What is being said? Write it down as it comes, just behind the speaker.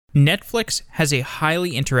Netflix has a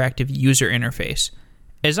highly interactive user interface.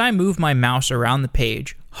 As I move my mouse around the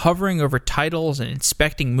page, hovering over titles and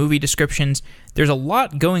inspecting movie descriptions, there's a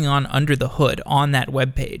lot going on under the hood on that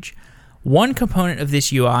web page. One component of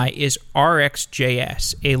this UI is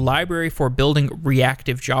RxJS, a library for building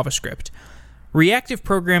reactive JavaScript. Reactive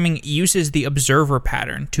programming uses the observer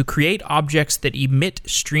pattern to create objects that emit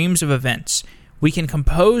streams of events. We can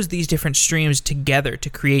compose these different streams together to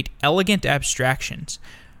create elegant abstractions.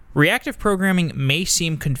 Reactive programming may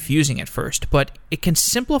seem confusing at first, but it can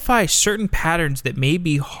simplify certain patterns that may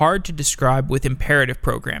be hard to describe with imperative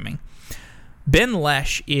programming. Ben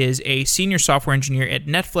Lesh is a senior software engineer at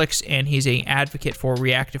Netflix, and he's an advocate for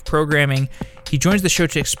reactive programming. He joins the show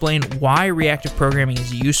to explain why reactive programming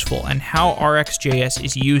is useful and how RxJS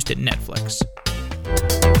is used at Netflix.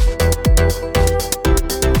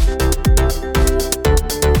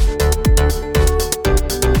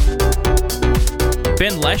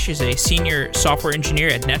 Ben Lesh is a senior software engineer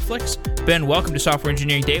at Netflix. Ben, welcome to Software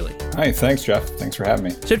Engineering Daily. Hi, thanks, Jeff. Thanks for having me.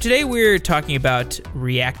 So today we're talking about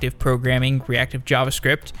reactive programming, reactive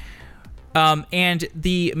JavaScript. And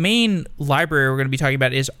the main library we're going to be talking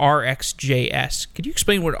about is RxJS. Could you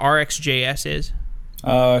explain what RxJS is?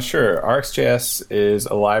 Sure. RxJS is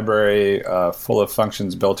a library full of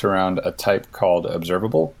functions built around a type called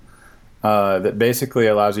observable. That basically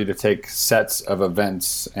allows you to take sets of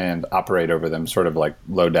events and operate over them, sort of like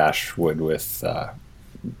Lodash would with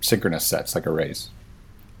synchronous sets, like arrays.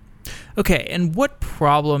 Okay, and what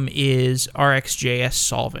problem is RxJS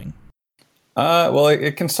solving? Well,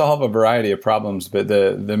 it can solve a variety of problems, but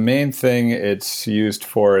the main thing it's used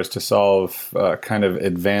for is to solve kind of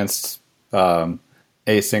advanced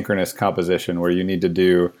asynchronous composition, where you need to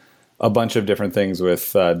do a bunch of different things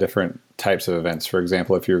with different types of events. For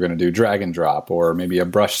example, if you're going to do drag and drop, or maybe a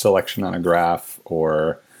brush selection on a graph,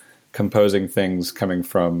 or composing things coming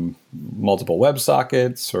from multiple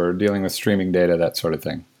WebSockets, or dealing with streaming data, that sort of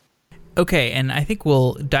thing. Okay, and I think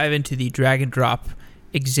we'll dive into the drag and drop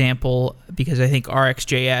example, because I think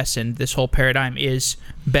RxJS and this whole paradigm is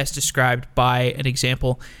best described by an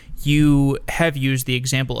example. You have used the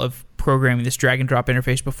example of programming this drag and drop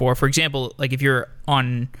interface before. For example, like if you're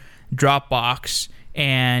on Dropbox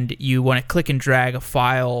and you want to click and drag a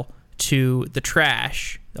file to the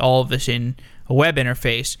trash, all of this in a web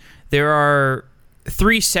interface, there are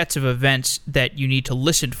 3 sets of events that you need to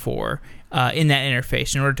listen for in that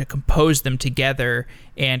interface in order to compose them together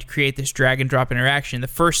and create this drag and drop interaction. The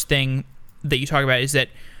first thing that you talk about is that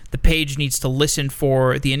the page needs to listen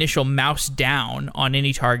for the initial mouse down on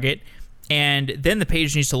any target, and then the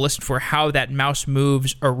page needs to listen for how that mouse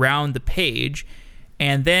moves around the page.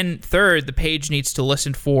 And then third, the page needs to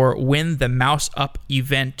listen for when the mouse up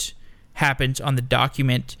event happens on the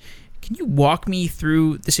document. Can you walk me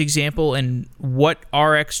through this example and what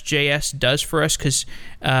RxJS does for us? Because,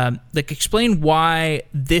 explain why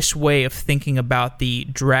this way of thinking about the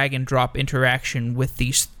drag and drop interaction with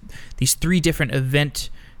these 3 different event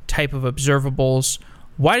type of observables.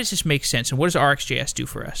 Why does this make sense, and what does RxJS do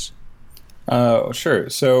for us? Sure.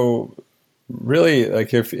 So really,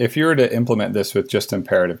 like if you were to implement this with just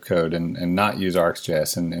imperative code and not use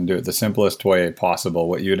RxJS and do it the simplest way possible,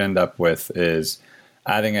 what you'd end up with is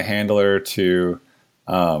adding a handler to,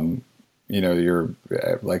 your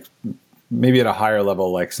like maybe at a higher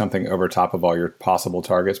level, like something over top of all your possible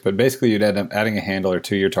targets. But basically, you'd end up adding a handler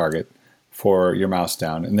to your target for your mouse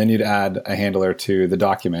down, and then you'd add a handler to the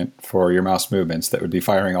document for your mouse movements that would be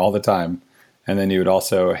firing all the time, and then you would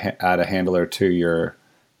also add a handler to your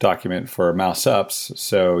document for mouse ups,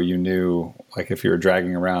 so you knew, like, if you were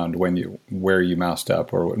dragging around where you moused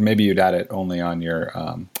up, or maybe you'd add it only on your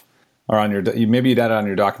maybe you'd add it on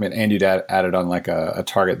your document and you'd add it on like a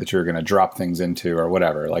target that you're going to drop things into or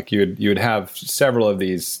whatever. Like you would have several of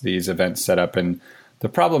these events set up, and the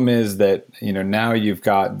problem is that now you've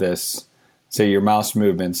got this, say your mouse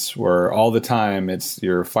movements where all the time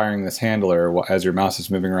you're firing this handler as your mouse is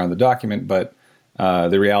moving around the document, but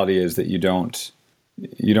the reality is that you don't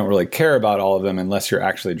really care about all of them unless you're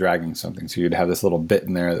actually dragging something. So you'd have this little bit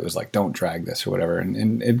in there that was like, don't drag this or whatever.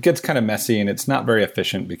 And it gets kind of messy, and it's not very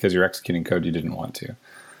efficient because you're executing code you didn't want to.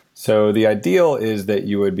 So the ideal is that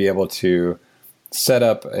you would be able to set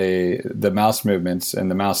up the mouse movements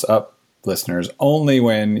and the mouse up listeners only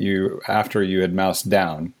after you had mouse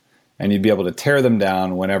down, and you'd be able to tear them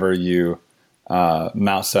down whenever you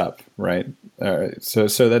mouse up, right? So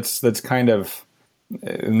that's kind of,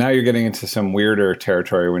 now you're getting into some weirder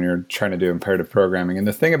territory when you're trying to do imperative programming. And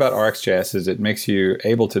the thing about RxJS is it makes you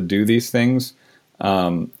able to do these things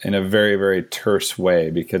in a very, very terse way,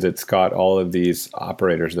 because it's got all of these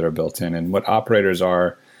operators that are built in. And what operators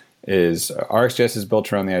are is RxJS is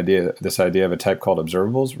built around this idea of a type called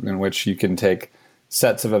observables, in which you can take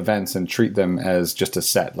sets of events and treat them as just a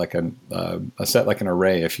set, like a set, like an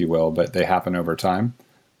array, if you will, but they happen over time.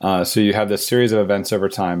 So you have this series of events over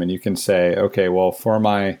time, and you can say, okay, well, for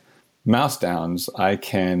my mouse downs, I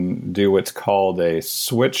can do what's called a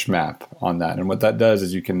switch map on that. And what that does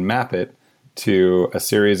is you can map it to a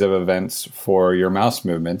series of events for your mouse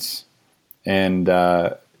movements, and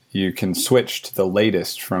you can switch to the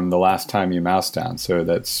latest from the last time you mouse down. So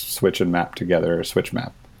that's switch and map together, or switch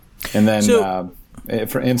map. And then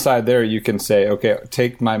for inside there, you can say, okay,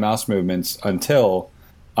 take my mouse movements until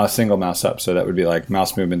a single mouse up. So that would be like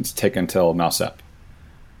mouse movements take until mouse up.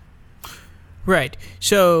 Right.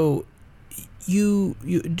 So you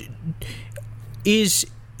is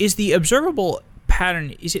the observable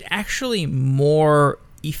pattern, is it actually more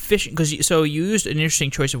efficient? Because so you used an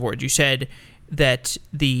interesting choice of words. You said that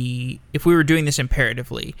if we were doing this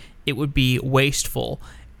imperatively, it would be wasteful.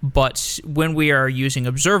 But when we are using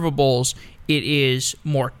observables, it is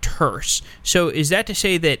more terse. So is that to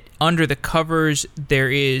say that under the covers there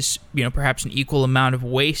is, perhaps an equal amount of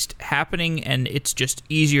waste happening, and it's just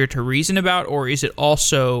easier to reason about, or is it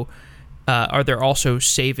also are there also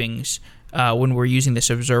savings when we're using this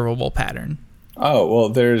observable pattern? Oh, well,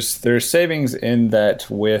 there's savings in that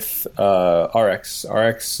with Rx,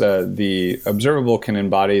 the observable can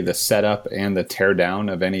embody the setup and the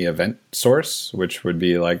teardown of any event source, which would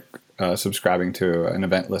be like subscribing to an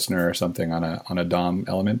event listener or something on a DOM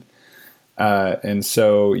element. And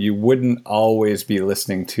so you wouldn't always be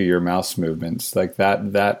listening to your mouse movements. Like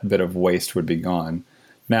that bit of waste would be gone.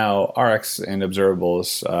 Now, Rx and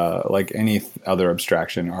observables, like any other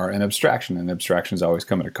abstraction, are an abstraction, and abstractions always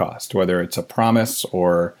come at a cost, whether it's a promise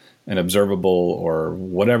or an observable or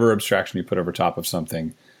whatever abstraction you put over top of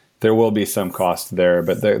something. There will be some cost there,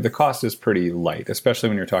 but the cost is pretty light, especially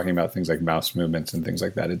when you're talking about things like mouse movements and things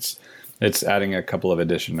like that. It's adding a couple of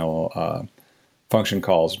additional function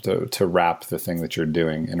calls to wrap the thing that you're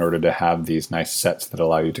doing in order to have these nice sets that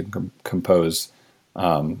allow you to compose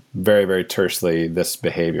very, very tersely this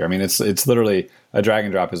behavior. I mean, it's literally a drag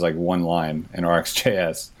and drop is like one line in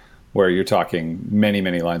RxJS, where you're talking many,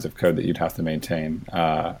 many lines of code that you'd have to maintain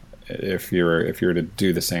if you were to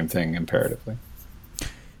do the same thing imperatively.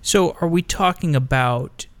 So are we talking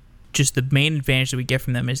about just the main advantage that we get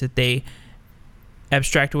from them is that they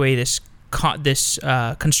abstract away this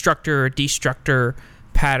constructor or destructor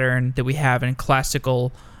pattern that we have in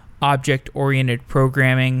classical object-oriented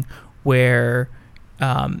programming, where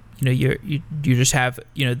you just have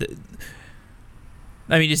is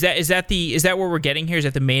that where we're getting here? Is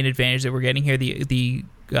that the main advantage that we're getting here? The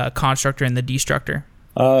constructor and the destructor.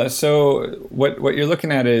 So what you're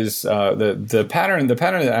looking at is the pattern. The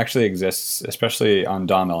pattern that actually exists, especially on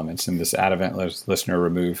DOM elements, in this add event listener,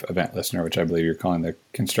 remove event listener, which I believe you're calling the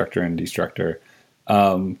constructor and destructor.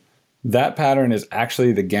 That pattern is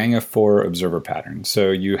actually the gang of four observer pattern. So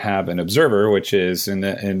you have an observer, which is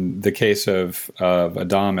in the case of a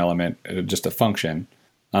DOM element, just a function,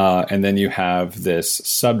 and then you have this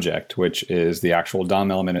subject, which is the actual DOM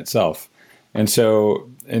element itself. And so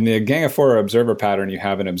in the gang of four observer pattern, you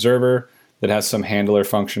have an observer that has some handler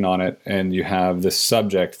function on it, and you have this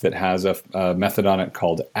subject that has a method on it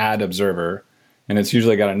called add observer, and it's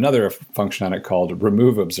usually got another function on it called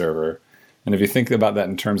remove observer. And if you think about that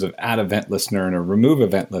in terms of add event listener and a remove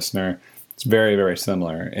event listener, it's very, very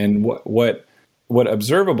similar. And what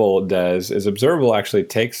observable does is observable actually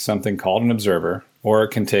takes something called an observer, or it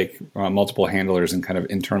can take multiple handlers and kind of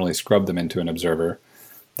internally scrub them into an observer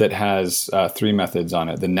that has three methods on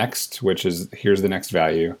it. The next, which is here's the next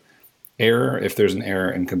value, error if there's an error,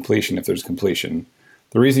 and completion if there's completion.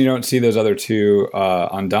 The reason you don't see those other two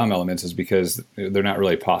on DOM elements is because they're not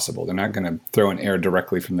really possible. They're not going to throw an error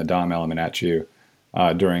directly from the DOM element at you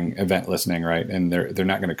during event listening, right? And they're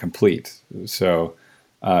not going to complete. So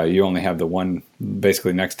you only have the one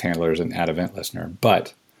basically next handler is an add event listener.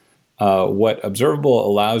 But what observable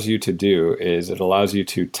allows you to do is it allows you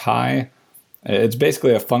to tie. It's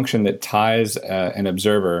basically a function that ties an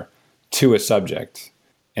observer to a subject.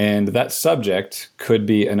 And that subject could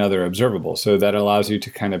be another observable. So that allows you to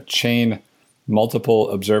kind of chain multiple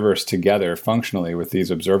observers together functionally with these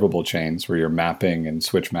observable chains where you're mapping and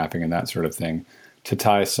switch mapping and that sort of thing to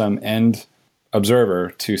tie some end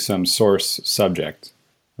observer to some source subject,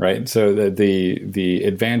 right? So the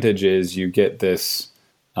advantage is you get this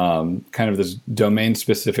kind of this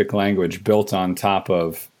domain-specific language built on top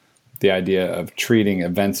of the idea of treating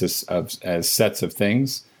events as sets of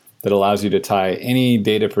things that allows you to tie any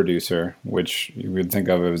data producer, which you would think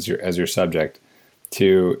of as your subject,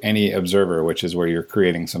 to any observer, which is where you're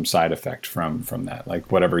creating some side effect from that, like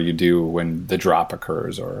whatever you do when the drop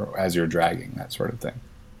occurs or as you're dragging, that sort of thing.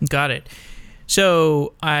 Got it.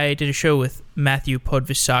 So I did a show with Matthew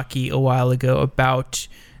Podvisaki a while ago about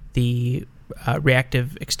the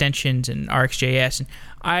reactive extensions and RxJS, and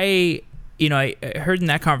I heard in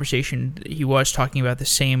that conversation that he was talking about the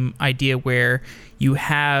same idea where you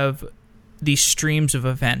have these streams of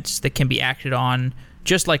events that can be acted on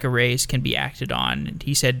just like arrays can be acted on. And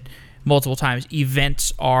he said multiple times,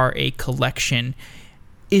 events are a collection.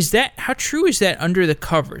 How true is that under the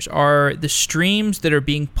covers? Are the streams that are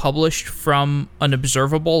being published from an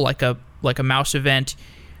observable, like a mouse event,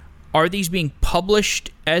 are these being published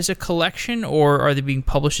as a collection, or are they being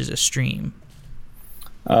published as a stream?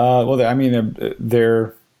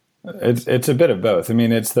 It's a bit of both. I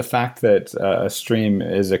mean, it's the fact that a stream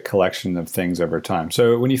is a collection of things over time.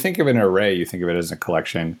 So when you think of an array, you think of it as a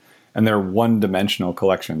collection, and they're one-dimensional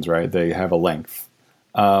collections, right? They have a length.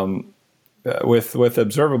 With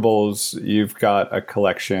observables, you've got a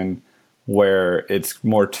collection where it's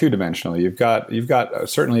more two-dimensional. You've got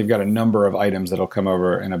a number of items that'll come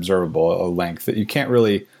over an observable, a length that you can't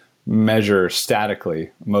really measure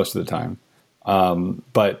statically most of the time.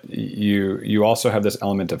 But you also have this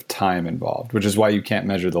element of time involved, which is why you can't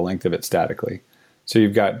measure the length of it statically. So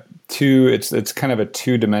you've got it's kind of a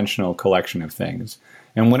two-dimensional collection of things.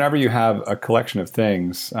 And whenever you have a collection of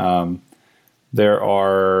things, there's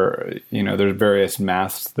various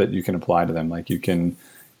maths that you can apply to them. Like you can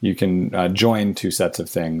join two sets of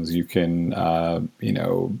things. You can,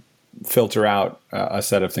 filter out a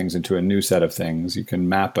set of things into a new set of things. You can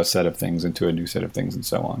map a set of things into a new set of things, and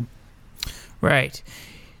so on. Right.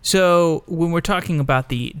 So when we're talking about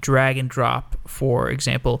the drag and drop, for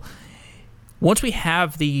example, once we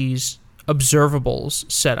have these observables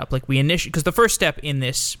set up, like because the first step in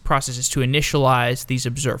this process is to initialize these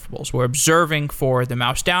observables. We're observing for the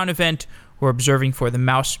mouse down event, we're observing for the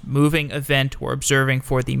mouse moving event, we're observing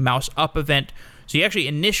for the mouse up event. So you actually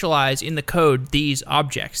initialize in the code these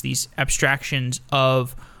objects, these abstractions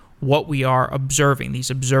of what we are observing,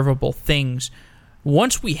 these observable things.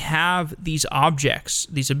 Once we have these objects,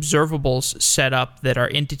 these observables set up that are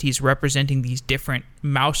entities representing these different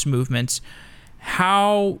mouse movements,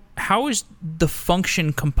 how is the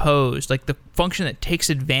function composed? Like the function that takes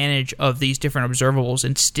advantage of these different observables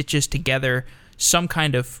and stitches together some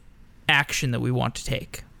kind of action that we want to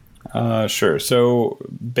take? Sure. So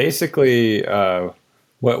basically,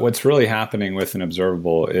 what's really happening with an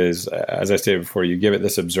observable is, as I stated before, you give it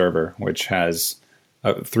this observer, which has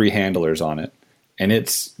 3 handlers on it. And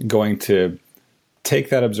it's going to take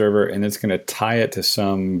that observer and it's going to tie it to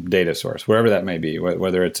some data source, wherever that may be,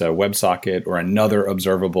 whether it's a WebSocket or another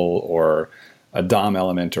observable or a DOM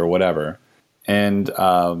element or whatever. And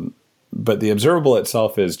but the observable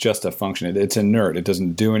itself is just a function. It's inert. It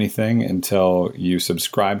doesn't do anything until you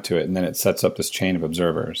subscribe to it, and then it sets up this chain of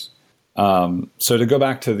observers. So to go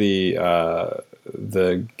back to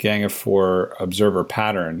the Gang of 4 observer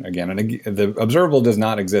pattern again, and the observable does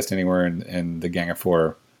not exist anywhere in the Gang of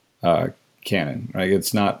 4 canon. Right?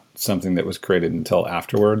 It's not something that was created until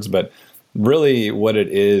afterwards. But really, what it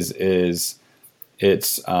is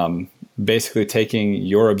it's basically taking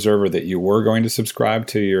your observer that you were going to subscribe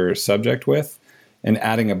to your subject with, and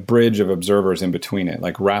adding a bridge of observers in between it,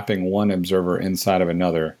 like wrapping one observer inside of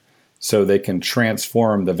another, so they can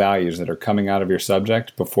transform the values that are coming out of your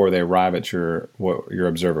subject before they arrive at your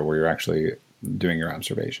observer, where you're actually doing your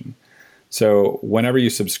observation. So whenever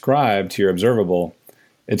you subscribe to your observable,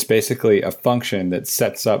 it's basically a function that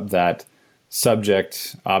sets up that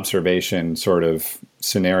subject observation sort of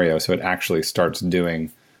scenario, so it actually starts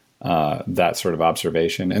doing that sort of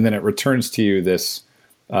observation, and then it returns to you this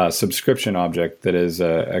subscription object that is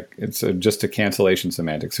just a cancellation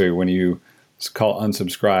semantic. So when you call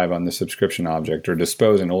unsubscribe on the subscription object, or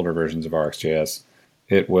dispose in older versions of RxJS,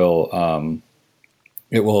 it will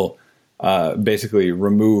basically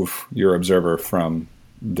remove your observer from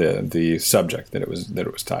the subject that it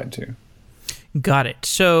was tied to. Got it.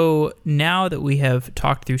 So now that we have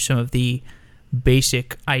talked through some of the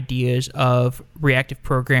basic ideas of reactive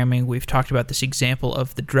programming, we've talked about this example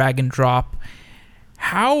of the drag and drop.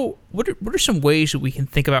 What are some ways that we can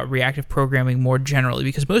think about reactive programming more generally?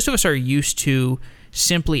 Because most of us are used to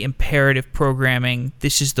simply imperative programming.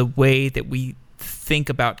 This is the way that we think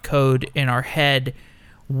about code in our head.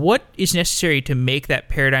 What is necessary to make that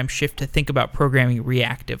paradigm shift to think about programming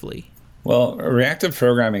reactively? Well, reactive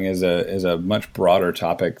programming is a much broader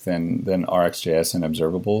topic than RxJS and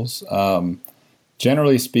observables.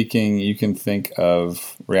 Generally speaking, you can think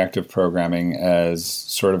of reactive programming as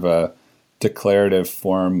sort of a declarative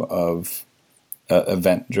form of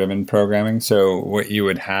event-driven programming. So what you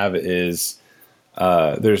would have is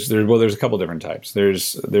there's a couple different types.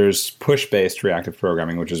 There's push-based reactive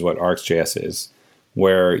programming, which is what RxJS is,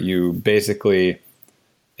 where you basically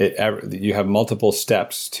you have multiple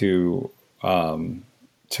steps to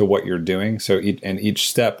what you're doing. So each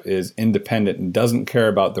step is independent and doesn't care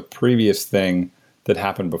about the previous thing that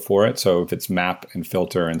happened before it. So if it's map and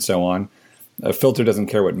filter and so on, a filter doesn't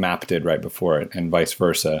care what map did right before it, and vice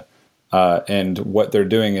versa. And what they're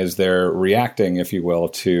doing is they're reacting, if you will,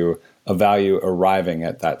 to a value arriving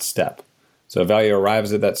at that step. So a value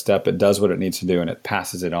arrives at that step, it does what it needs to do, and it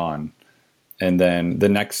passes it on. And then the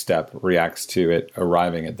next step reacts to it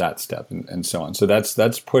arriving at that step, and so on. So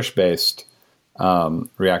that's push-based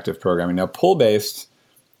reactive programming. Now, pull-based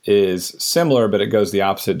is similar, but it goes the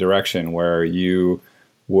opposite direction, where you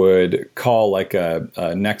would call like a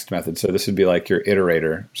next method. So this would be like your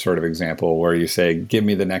iterator sort of example, where you say, give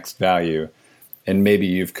me the next value. And maybe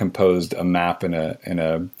you've composed a map and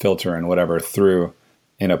a filter and whatever through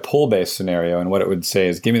in a pull-based scenario. And what it would say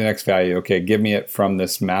is, give me the next value. Okay, give me it from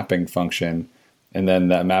this mapping function. And then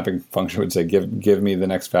that mapping function would say, give me the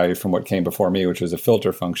next value from what came before me, which was a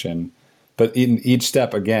filter function. But each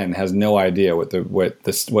step, again, has no idea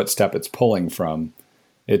what step it's pulling from.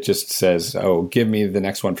 It just says, oh, give me the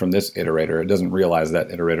next one from this iterator. It doesn't realize that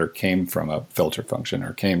iterator came from a filter function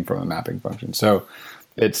or came from a mapping function. So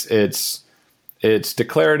it's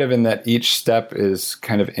declarative in that each step is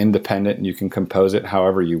kind of independent and you can compose it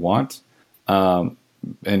however you want. And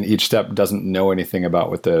each step doesn't know anything about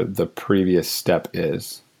what the previous step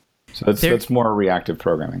is. So that's more reactive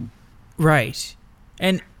programming. Right.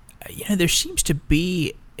 And there seems to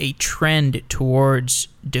be a trend towards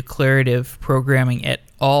declarative programming at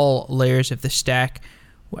all layers of the stack.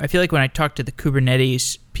 I feel like when I talk to the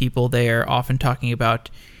Kubernetes people, they are often talking about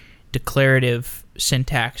declarative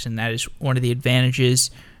syntax, and that is one of the advantages.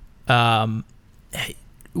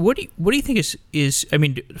 What do you think is? I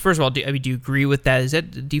mean, first of all, do you agree with that?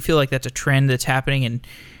 Do you feel like that's a trend that's happening, and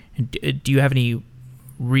do you have any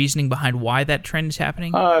reasoning behind why that trend is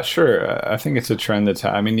happening? Sure. I think it's a trend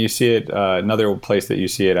you see it. Another place that you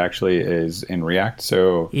see it actually is in React.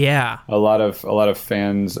 So yeah, a lot of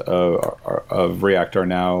fans of React are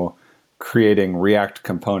now creating React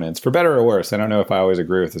components, for better or worse. I don't know if I always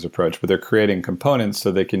agree with this approach, but they're creating components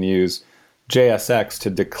so they can use JSX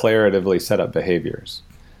to declaratively set up behaviors.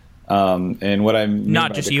 And what I mean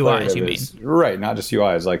not just UIs, you mean? Right, not just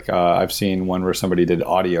UIs. Like I've seen one where somebody did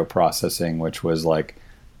audio processing, which was like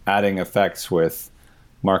adding effects with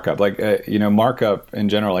markup. Like markup in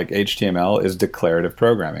general, like HTML, is declarative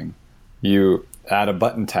programming. You add a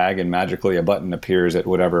button tag, and magically a button appears at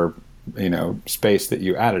whatever space that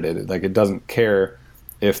you added it. Like it doesn't care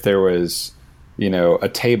if there was a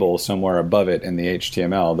table somewhere above it in the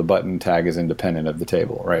HTML. The button tag is independent of the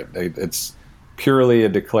table, right? It's purely a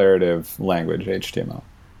declarative language, HTML.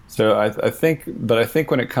 So I think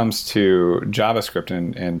when it comes to JavaScript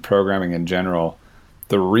and programming in general,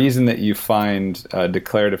 the reason that you find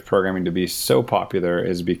declarative programming to be so popular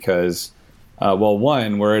is because,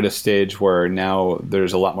 one, we're at a stage where now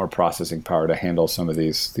there's a lot more processing power to handle some of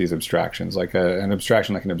these abstractions. Like an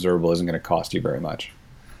abstraction like an observable isn't going to cost you very much.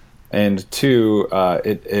 And two,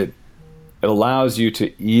 it allows you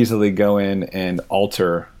to easily go in and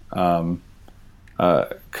alter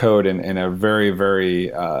code in a very,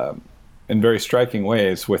 very in very striking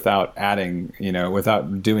ways without adding,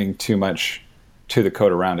 without doing too much to the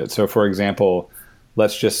code around it. So, for example,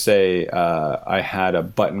 let's just say I had a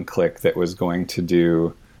button click that was going to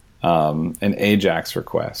do an AJAX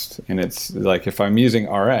request, and it's like if I'm using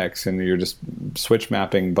Rx and you're just switch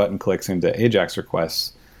mapping button clicks into AJAX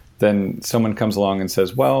requests, then someone comes along and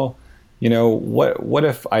says, well, what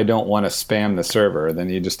if I don't want to spam the server? Then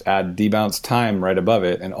you just add debounce time right above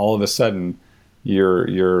it, and all of a sudden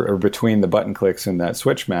you're between the button clicks in that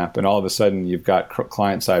switch map, and all of a sudden you've got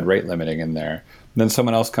client side rate limiting in there. Then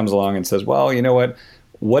someone else comes along and says, well, you know what?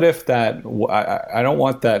 What if I don't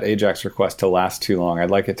want that AJAX request to last too long.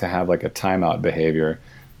 I'd like it to have like a timeout behavior.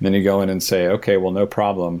 And then you go in and say, okay, well, no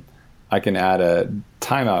problem. I can add a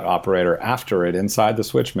timeout operator after it inside the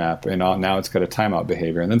switch map, and now it's got a timeout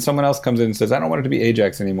behavior. And then someone else comes in and says, I don't want it to be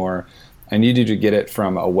AJAX anymore. I need you to get it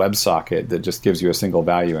from a WebSocket that just gives you a single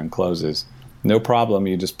value and closes. No problem.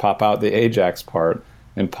 You just pop out the AJAX part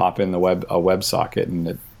and pop in a WebSocket, and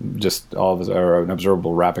it just or an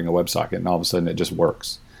observable wrapping a WebSocket, and all of a sudden it just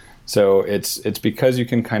works. So it's because you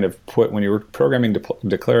can kind of when you're programming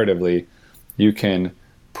declaratively, you can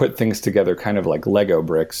put things together kind of like Lego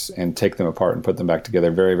bricks and take them apart and put them back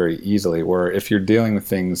together very, very easily. Where if you're dealing with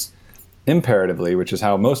things imperatively, which is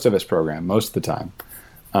how most of us program most of the time,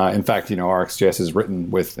 In fact, RxJS is written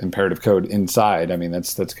with imperative code inside. I mean,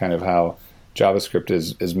 that's kind of how JavaScript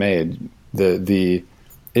is made. The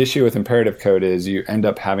issue with imperative code is you end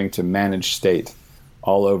up having to manage state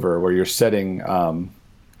all over, where you're setting,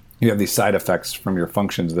 you have these side effects from your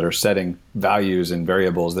functions that are setting values and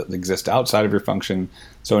variables that exist outside of your function,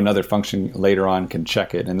 so another function later on can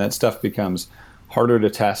check it. And that stuff becomes harder to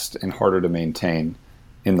test and harder to maintain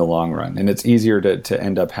in the long run. And it's easier to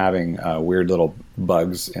end up having weird little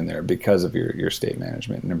bugs in there because of your state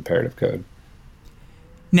management and imperative code.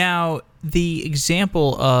 Now, the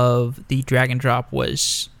example of the drag and drop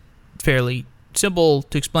was fairly simple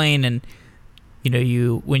to explain, and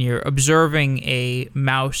when you're observing a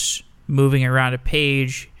mouse moving around a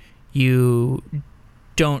page, you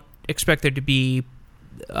don't expect there to be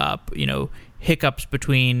hiccups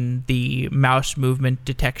between the mouse movement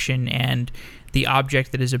detection and the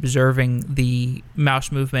object that is observing the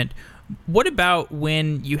mouse movement. What about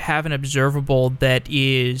when you have an observable that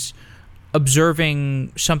is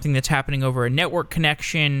observing something that's happening over a network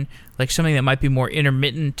connection, like something that might be more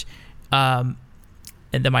intermittent, and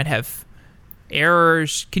that might have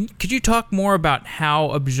errors? Could you talk more about how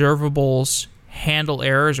observables handle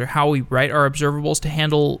errors, or how we write our observables to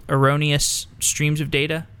handle erroneous streams of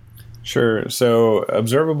data? Sure. So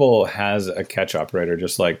observable has a catch operator,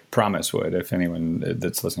 just like promise would. If anyone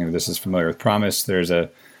that's listening to this is familiar with promise, there's a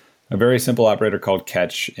very simple operator called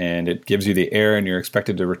catch, and it gives you the error, and you're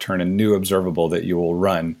expected to return a new observable that you will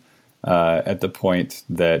run at the point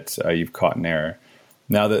that you've caught an error.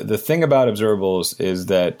 Now, the thing about observables is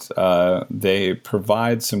that they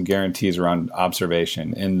provide some guarantees around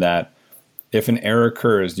observation, in that if an error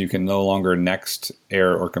occurs, you can no longer next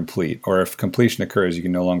error or complete. Or if completion occurs, you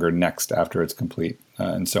can no longer next after it's complete,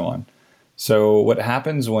 and so on. So what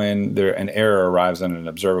happens when an error arrives on an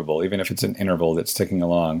observable, even if it's an interval that's ticking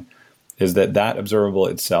along, is that observable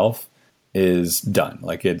itself is done.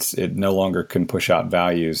 Like it no longer can push out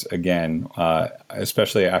values again,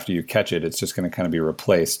 especially after you catch it. It's just going to kind of be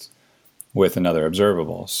replaced with another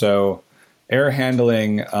observable. So error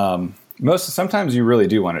handling, sometimes you really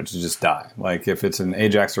do want it to just die. Like if it's an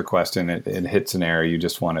AJAX request and it hits an error, you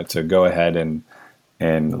just want it to go ahead and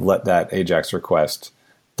let that AJAX request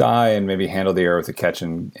die, and maybe handle the error with a catch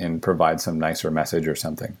and provide some nicer message or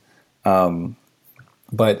something.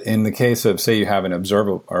 But in the case of, say, you have an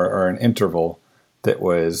observable or an interval that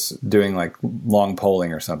was doing like long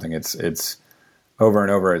polling or something, it's over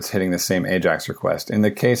and over, it's hitting the same AJAX request. In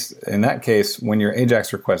that case, when your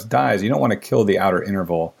AJAX request dies, you don't want to kill the outer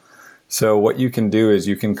interval. So what you can do is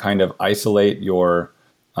you can kind of isolate your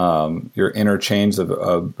inner chains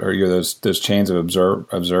those chains of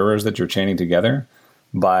observers that you're chaining together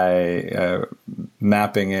by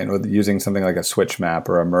mapping it with using something like a switch map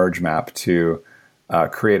or a merge map to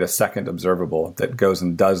create a second observable that goes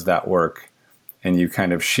and does that work, and you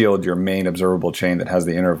kind of shield your main observable chain that has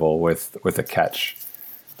the interval with a catch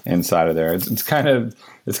inside of there. It's kind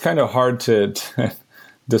of hard to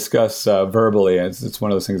discuss verbally. It's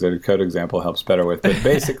one of those things that a code example helps better with. But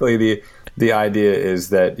basically, the idea is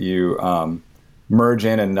that you merge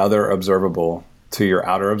in another observable to your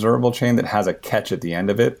outer observable chain that has a catch at the end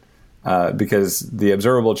of it, because the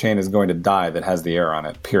observable chain is going to die that has the error on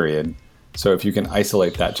it, period. So if you can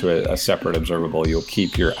isolate that to a separate observable, you'll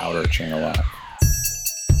keep your outer chain alive.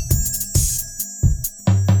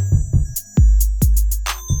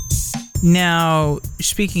 Now,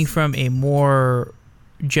 speaking from a more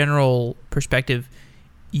general perspective,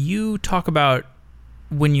 you talk about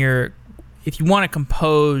if you want to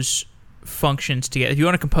compose functions together, if you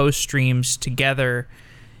want to compose streams together,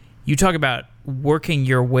 you talk about working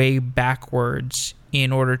your way backwards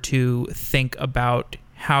in order to think about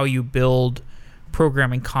how you build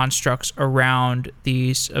programming constructs around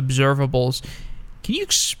these observables. Can you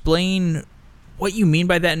explain what you mean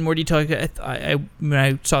by that in more detail? When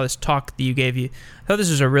I saw this talk that you gave, I thought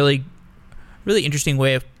this was a really, really interesting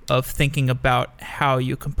way of thinking about how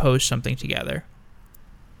you compose something together.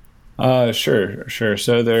 Sure.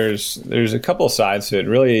 So there's a couple sides to it.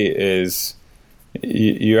 Really is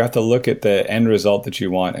you have to look at the end result that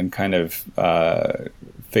you want and kind of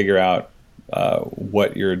figure out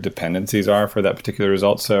what your dependencies are for that particular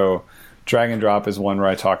result. So drag and drop is one where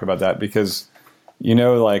I talk about that, because at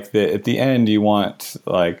the end you want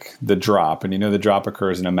like the drop, and the drop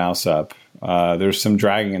occurs in a mouse up. There's some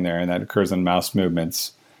dragging in there, and that occurs in mouse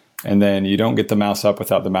movements. And then you don't get the mouse up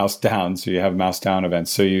without the mouse down, so you have mouse down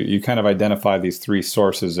events. So you kind of identify these three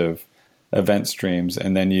sources of event streams,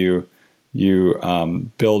 and then you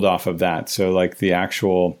build off of that. So like the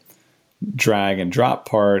actual drag and drop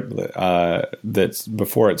part that's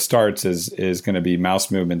before it starts is going to be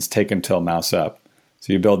mouse movements taken till mouse up.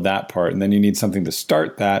 So you build that part, and then you need something to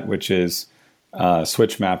start that, which is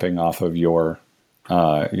switch mapping off of your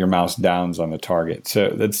mouse downs on the target. So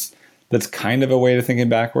that's kind of a way to thinking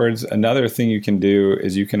backwards. Another thing you can do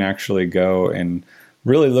is you can actually go and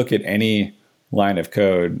really look at any line of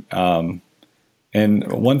code.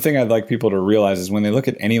 And one thing I'd like people to realize is when they look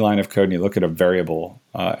at any line of code and you look at a variable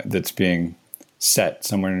that's being set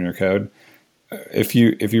somewhere in your code, if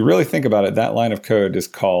you really think about it, that line of code is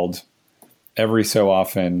called every so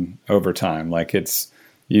often over time. Like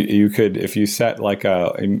you could, if you set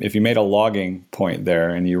if you made a logging point there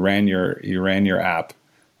and you ran your app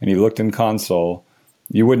and you looked in console,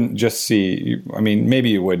 you wouldn't just see, maybe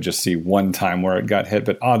you would just see one time where it got hit,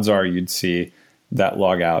 but odds are you'd see that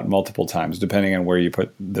log out multiple times, depending on where you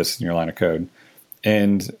put this in your line of code.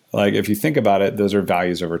 And like, if you think about it, those are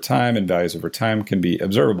values over time, and values over time can be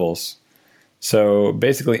observables. So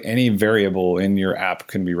basically any variable in your app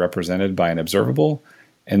can be represented by an observable.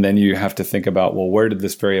 And then you have to think about, well, where did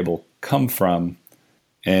this variable come from?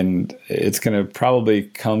 And it's going to probably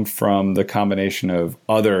come from the combination of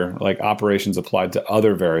other, like, operations applied to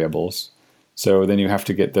other variables. So then you have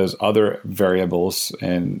to get those other variables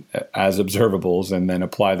and as observables, and then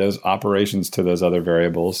apply those operations to those other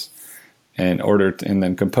variables and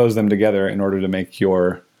then compose them together in order to make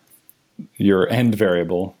your end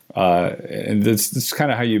variable. And this is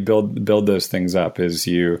kind of how you build those things up. Is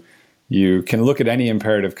you can look at any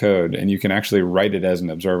imperative code and you can actually write it as an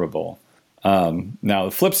observable. Now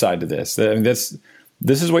the flip side to this, this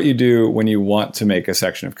is what you do when you want to make a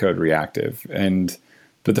section of code reactive.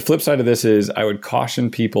 But the flip side of this is I would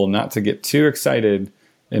caution people not to get too excited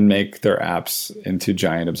and make their apps into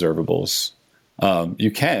giant observables.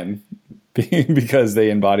 You can, because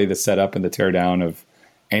they embody the setup and the teardown of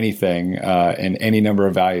anything in any number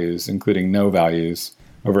of values, including no values,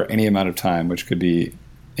 over any amount of time, which could be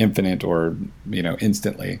infinite or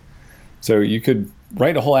instantly. So you could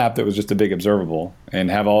write a whole app that was just a big observable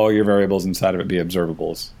and have all your variables inside of it be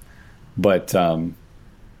observables. But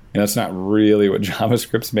that's not really what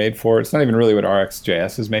JavaScript's made for. It's not even really what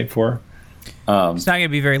RxJS is made for. It's not going to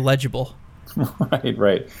be very legible.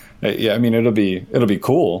 Right. Yeah, it'll be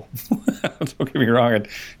cool. Don't get me wrong. It'd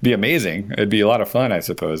be amazing. It'd be a lot of fun, I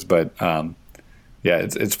suppose. But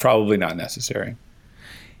it's probably not necessary.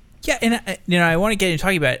 Yeah, and I want to get into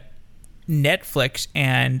talking about Netflix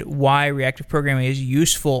and why reactive programming is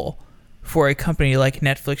useful for a company like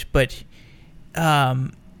Netflix. But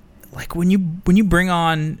like when you bring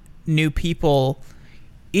on new people,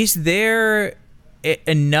 is there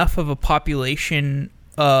enough of a population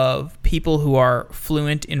of people who are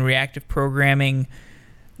fluent in reactive programming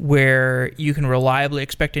where you can reliably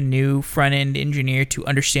expect a new front-end engineer to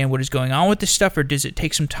understand what is going on with this stuff, or does it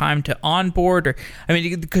take some time to onboard? Or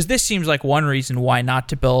because this seems like one reason why not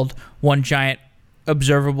to build one giant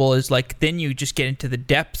observable is like then you just get into the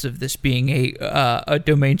depths of this being a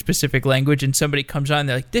domain-specific language, and somebody comes on,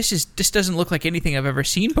 they're like, this doesn't look like anything I've ever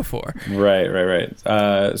seen before. Right.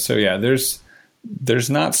 So yeah, there's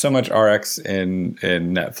not so much Rx in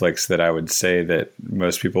Netflix that I would say that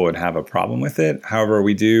most people would have a problem with it. However,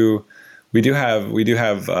 we do have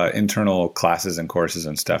internal classes and courses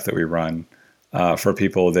and stuff that we run for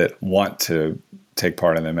people that want to take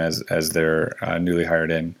part in them as they're newly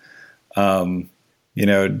hired in.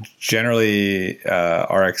 Generally,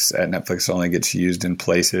 Rx at Netflix only gets used in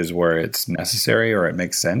places where it's necessary or it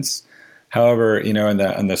makes sense. However,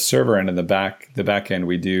 on the server end and the back end,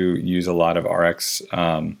 we do use a lot of Rx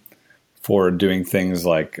for doing things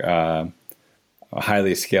like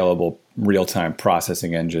highly scalable real-time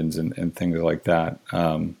processing engines and things like that.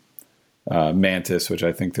 Mantis, which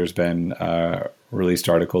I think there's been released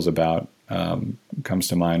articles about, comes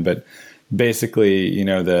to mind. But basically,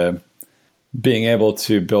 the being able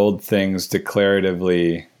to build things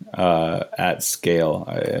declaratively at scale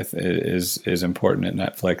is important at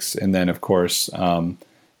Netflix. And then, of course,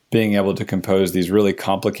 being able to compose these really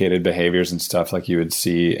complicated behaviors and stuff like you would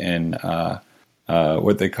see in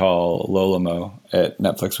what they call Lolamo at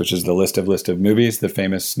Netflix, which is the list of movies, the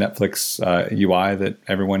famous Netflix UI that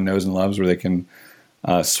everyone knows and loves, where they can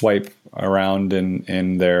swipe around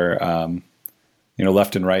in their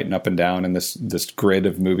left and right and up and down in this grid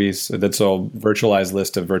of movies. That's a virtualized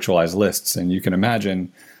list of virtualized lists. And you can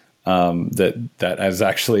imagine that is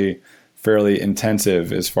actually fairly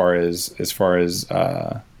intensive as far as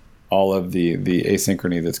all of the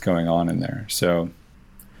asynchrony that's going on in there. So,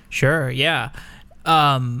 sure, yeah.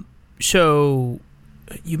 So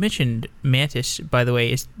you mentioned Mantis, by the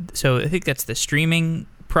way. So I think that's the stream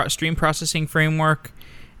processing framework.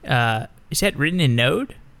 Is that written in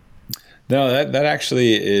Node? No, that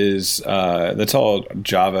actually is that's all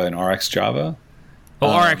Java and RxJava.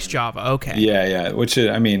 Oh, RX Java. Okay. Yeah. Which is,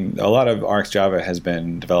 I mean, a lot of RX Java has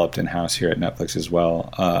been developed in house here at Netflix as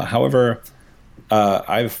well. However,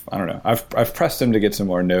 I've pressed them to get some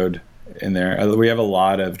more Node in there. We have a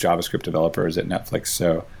lot of JavaScript developers at Netflix,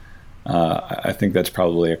 so I think that's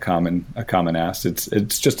probably a common ask.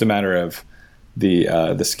 It's just a matter of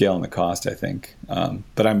the scale and the cost, I think.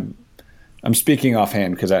 But I'm speaking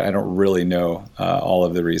offhand because I don't really know all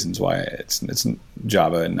of the reasons why it's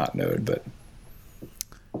Java and not Node. But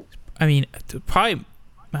I mean, probably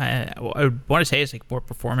I would want to say it's like more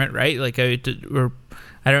performant, right? Like I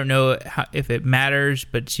don't know if it matters,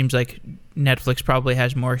 but it seems like Netflix probably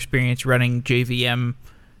has more experience running JVM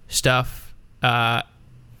stuff at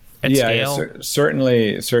scale. Yeah,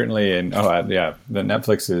 certainly, and the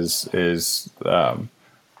Netflix is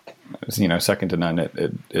second to none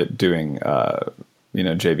at doing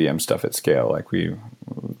JVM stuff at scale. Like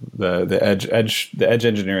the edge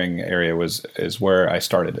engineering area is where I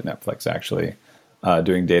started at Netflix, actually,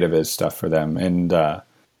 doing data viz stuff for them. And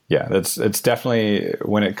it's definitely,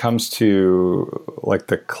 when it comes to like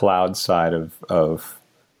the cloud side of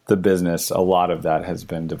the business, a lot of that has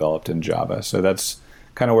been developed in Java. So that's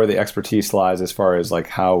kind of where the expertise lies as far as like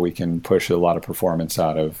how we can push a lot of performance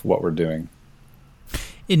out of what we're doing.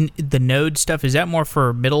 In the Node stuff, is that more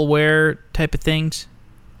for middleware type of things?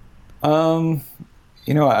 I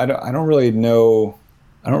don't really know.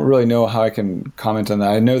 I don't really know how I can comment on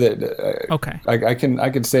that. I know that okay. I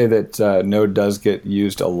can say that Node does get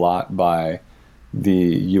used a lot by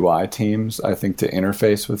the UI teams, I think, to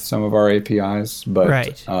interface with some of our APIs. But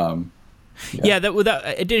right. I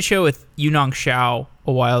did a show with Yunong Shao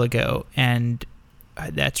a while ago, and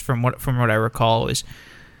that's from what I recall it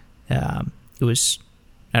was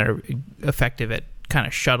effective at kind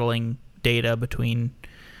of shuttling data between.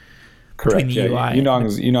 Correct. The UI.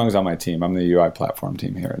 Yunong's on my team. I'm the UI platform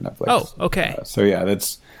team here at Netflix. Oh, okay.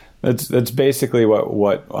 That's basically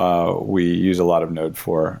what we use a lot of Node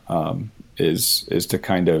for. Is to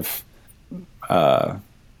kind of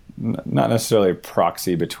not necessarily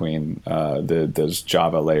proxy between those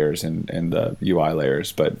Java layers and the UI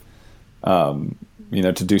layers, but to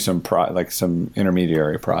do some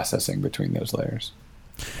intermediary processing between those layers.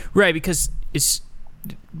 Right, because it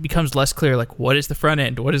becomes less clear, like, what is the front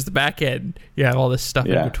end, what is the back end? You have all this stuff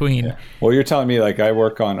in between. Yeah. Well, you're telling me, like, I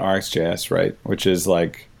work on RxJS, right, which is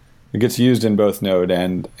like, it gets used in both Node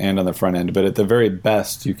and on the front end, but at the very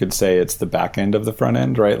best, you could say it's the back end of the front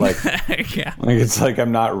end, right? Like, yeah. Like it's like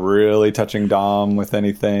I'm not really touching DOM with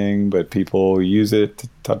anything, but people use it to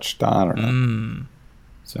touch DOM or not.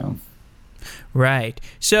 So, right.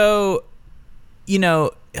 So, you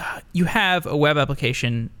have a web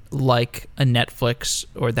application like a Netflix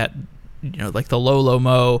or that, like the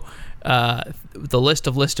Lolomo, the list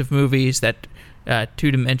of movies that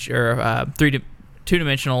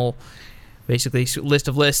two-dimensional, basically list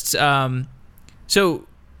of lists. So,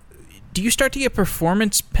 do you start to get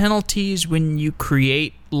performance penalties when you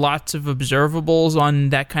create lots of observables on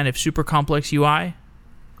that kind of super complex UI?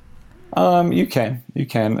 You can.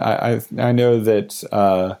 I know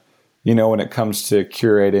that. When it comes to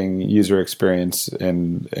curating user experience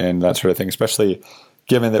and that sort of thing, especially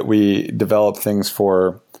given that we develop things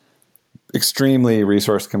for extremely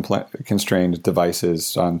resource constrained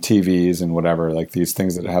devices on TVs and whatever, like these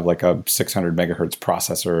things that have like a 600 megahertz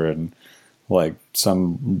processor and like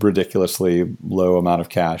some ridiculously low amount of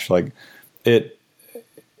cache, like it,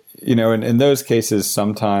 in those cases,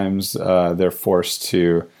 sometimes they're forced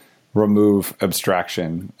to remove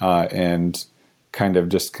abstraction and kind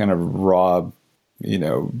of raw,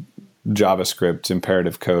 JavaScript,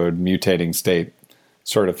 imperative code, mutating state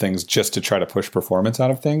sort of things just to try to push performance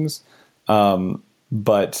out of things.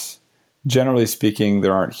 But generally speaking,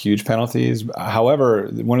 there aren't huge penalties. However,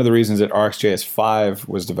 one of the reasons that RxJS 5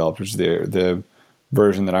 was developed, which is the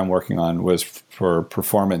version that I'm working on, was for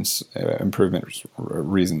performance improvement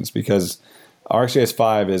reasons, because RxJS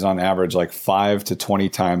 5 is on average like 5 to 20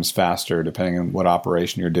 times faster, depending on what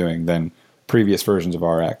operation you're doing, than previous versions of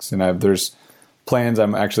Rx. And there's plans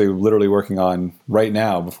I'm actually literally working on right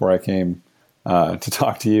now before I came to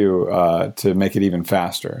talk to you to make it even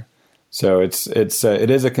faster. So it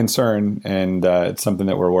is a concern, and it's something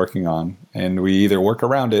that we're working on, and we either work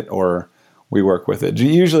around it or we work with it.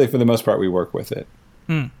 Usually, for the most part, we work with it.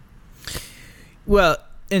 Well,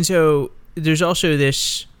 and so there's also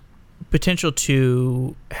this potential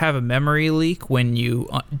to have a memory leak when you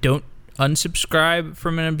don't unsubscribe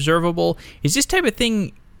from an observable. Is this type of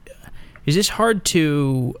thing, is this hard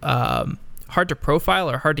to profile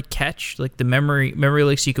or hard to catch, like the memory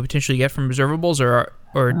leaks you could potentially get from observables,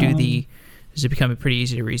 or do the Is it becoming pretty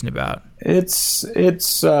easy to reason about?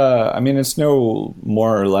 I mean, it's no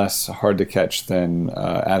more or less hard to catch than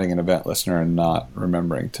adding an event listener and not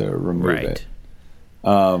remembering to remove it.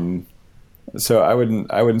 So I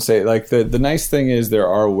wouldn't say, like, the nice thing is there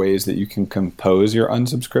are ways that you can compose your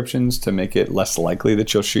unsubscriptions to make it less likely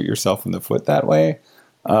that you'll shoot yourself in the foot that way.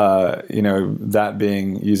 That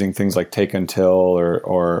being using things like take until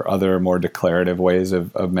or other more declarative ways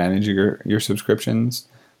of managing your subscriptions.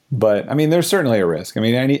 But I mean, there's certainly a risk. I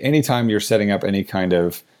mean, anytime you're setting up any kind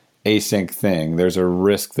of async thing, there's a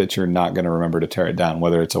risk that you're not going to remember to tear it down,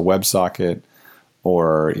 whether it's a WebSocket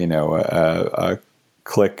or, a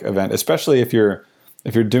click event, especially if you're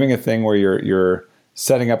doing a thing where you're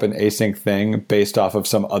setting up an async thing based off of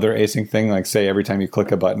some other async thing, like say every time you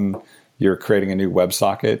click a button, you're creating a new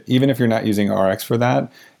WebSocket. Even if you're not using RX for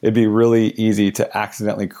that, it'd be really easy to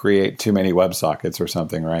accidentally create too many WebSockets or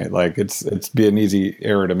something, right? Like it's be an easy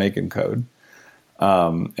error to make in code.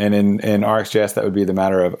 And in RxJS, that would be the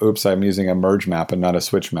matter of, oops, I'm using a merge map and not a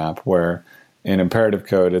switch map, where in imperative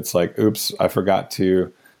code, it's like, oops, I forgot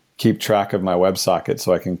to keep track of my WebSocket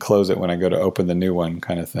so I can close it when I go to open the new one,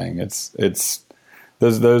 kind of thing. It's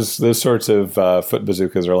those sorts of foot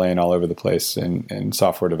bazookas are laying all over the place in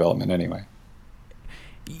software development anyway.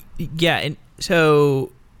 Yeah, and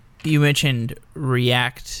so you mentioned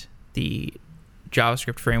React, the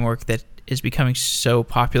JavaScript framework that is becoming so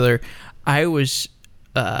popular. I was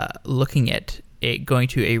looking at going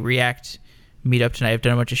to a React meetup tonight. I've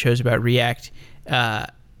done a bunch of shows about React,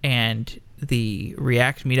 and the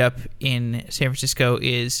React meetup in San Francisco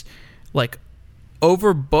is like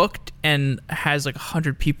overbooked and has like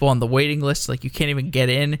 100 people on the waiting list. Like you can't even get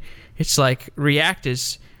in. It's like React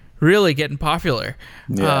is really getting popular.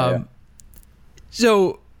 Yeah.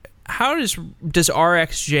 So how does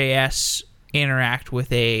RxJS interact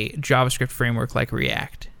with a JavaScript framework like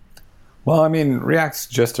React? Well, I mean, React's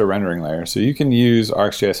just a rendering layer, so you can use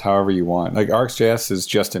RxJS however you want. Like RxJS is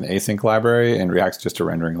just an async library, and React's just a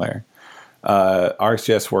rendering layer.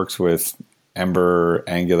 RxJS works with Ember,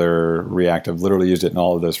 Angular, React. I've literally used it in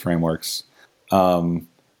all of those frameworks. The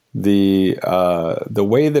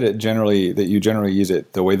way that you generally use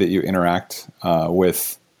it, the way that you interact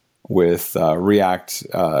with React,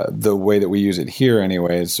 the way that we use it here,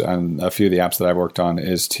 anyways, on a few of the apps that I've worked on,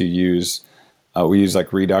 is to use we use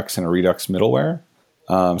like Redux and a Redux middleware.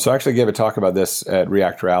 So I actually gave a talk about this at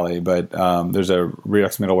React Rally, but there's a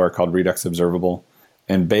Redux middleware called Redux Observable,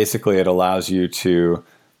 and basically it allows you to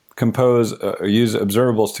compose, use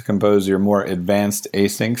observables to compose your more advanced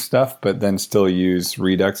async stuff, but then still use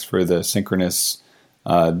Redux for the synchronous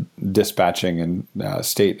dispatching and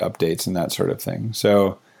state updates and that sort of thing.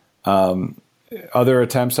 So other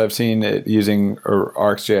attempts I've seen at using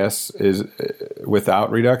RxJS is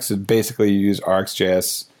without Redux. It basically you use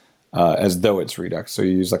RxJS as though it's Redux. So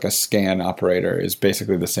you use like a scan operator is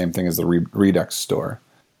basically the same thing as the Redux store.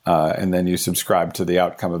 And then you subscribe to the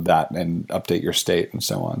outcome of that and update your state and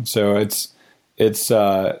so on. So it's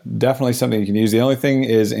definitely something you can use. The only thing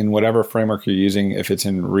is in whatever framework you're using, if it's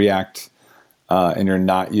in React and you're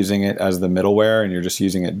not using it as the middleware and you're just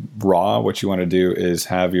using it raw, what you want to do is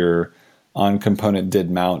have your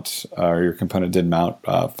onComponentDidMount or your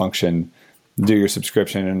ComponentDidMount function do your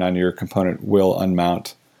subscription, and on your component will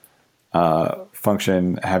unmount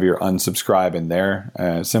function have your unsubscribe in there.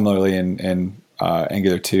 Similarly in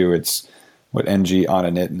Angular 2, it's what ng on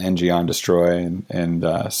init and ng on destroy and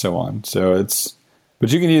so on. So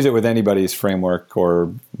but you can use it with anybody's framework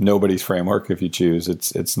or nobody's framework if you choose.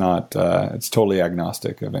 It's not it's totally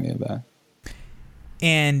agnostic of any of that.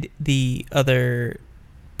 And the other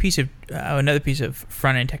another piece of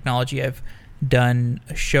front end technology I've done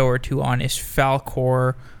a show or two on is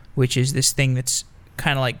Falcor, which is this thing that's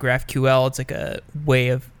kind of like GraphQL. It's like a way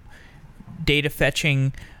of data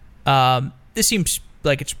fetching. This seems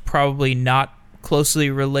like it's probably not closely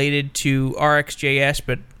related to RxJS,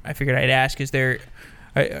 but I figured I'd ask: are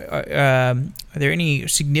there any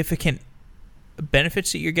significant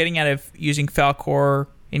benefits that you're getting out of using Falcor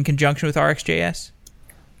in conjunction with RxJS?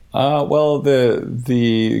 Well,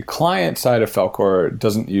 the client side of Falcor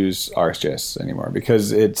doesn't use RxJS anymore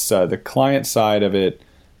because it's the client side of it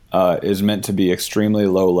is meant to be extremely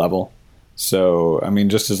low level. So, I mean,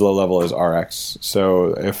 just as low level as Rx.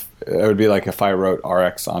 So, if it would be like if I wrote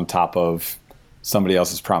Rx on top of somebody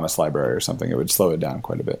else's promise library or something, it would slow it down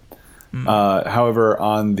quite a bit. However,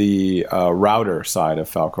 on the router side of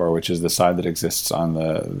Falcor, which is the side that exists on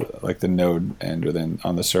the node end or then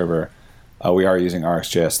on the server, we are using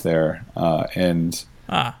RxJS there, and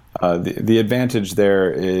the advantage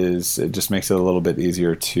there is it just makes it a little bit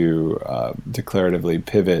easier to declaratively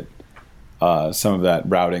pivot some of that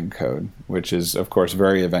routing code, which is of course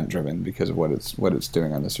very event driven because of what it's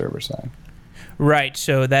doing on the server side. Right.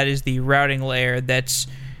 So that is the routing layer. That's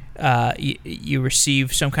you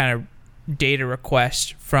receive some kind of data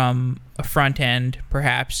request from a front end,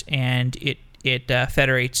 perhaps, and it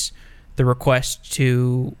federates the request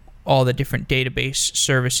to all the different database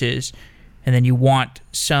services, and then you want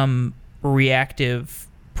some reactive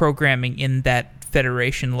programming in that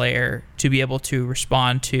federation layer to be able to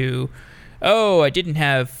respond to, oh, I didn't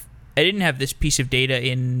have this piece of data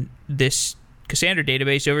in this Cassandra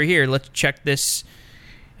database over here. Let's check this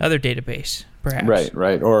other database, perhaps.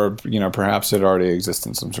 Right. Or perhaps it already exists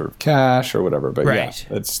in some sort of cache or whatever. But right.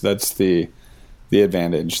 Yeah, that's the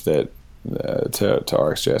advantage that to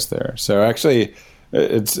RxJS there. So actually,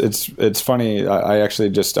 it's funny. I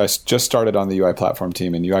just started on the UI platform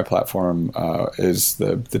team, and UI platform is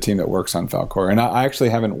the team that works on Falcor. And I actually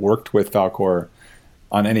haven't worked with Falcor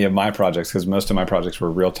on any of my projects because most of my projects were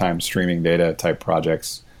real time streaming data type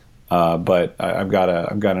projects. But I've got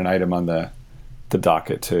an item on the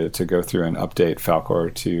docket to go through and update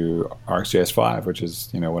Falcor to RxJS 5, which is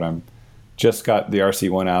what I'm just got the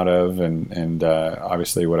RC1 out of, and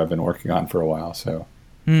obviously what I've been working on for a while. So.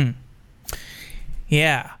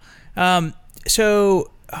 Yeah.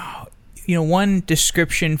 So, one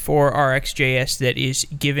description for RxJS that is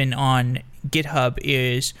given on GitHub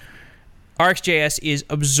is RxJS is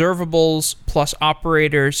observables plus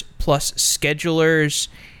operators plus schedulers.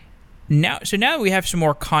 Now we have some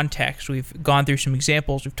more context. We've gone through some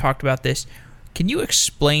examples. We've talked about this. Can you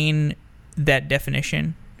explain that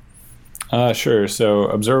definition? Sure. So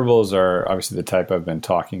observables are obviously the type I've been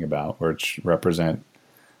talking about, which represent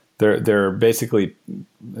they're basically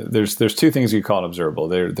there's two things you call an observable.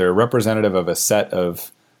 They're representative of a set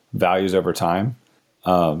of values over time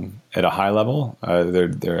at a high level.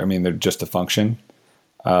 They're just a function.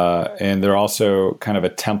 And they're also kind of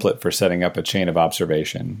a template for setting up a chain of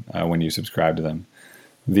observation when you subscribe to them.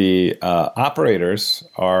 The operators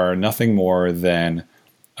are nothing more than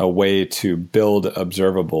a way to build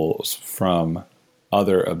observables from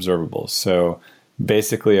other observables. So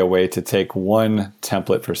basically a way to take one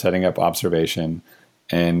template for setting up observation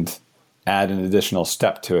and add an additional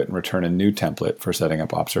step to it and return a new template for setting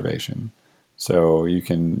up observation. So you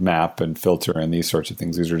can map and filter and these sorts of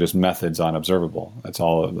things. These are just methods on observable. That's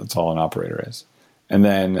all an operator is. And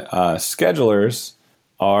then schedulers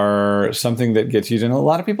are something that gets used. And a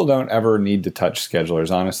lot of people don't ever need to touch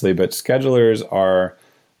schedulers, honestly, but schedulers are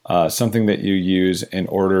something that you use in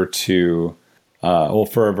order to,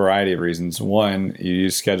 for a variety of reasons. One, you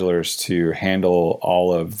use schedulers to handle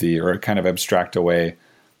all of or kind of abstract away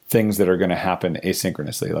things that are going to happen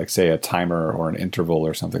asynchronously, like say a timer or an interval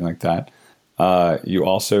or something like that. You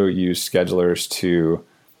also use schedulers to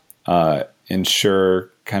ensure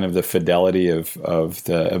kind of the fidelity of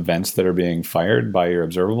the events that are being fired by your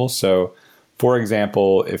observables. So, for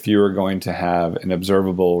example, if you were going to have an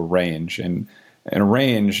observable range, and a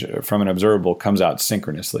range from an observable comes out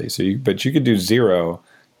synchronously. But you could do 0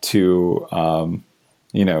 to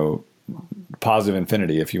positive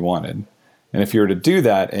infinity if you wanted. And if you were to do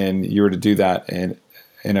that, and you were to do that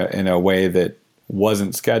in a way that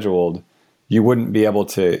wasn't scheduled, you wouldn't be able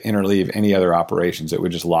to interleave any other operations. It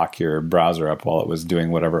would just lock your browser up while it was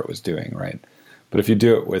doing whatever it was doing, right? But if you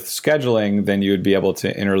do it with scheduling, then you would be able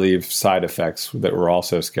to interleave side effects that were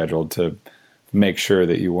also scheduled to make sure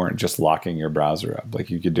that you weren't just locking your browser up. Like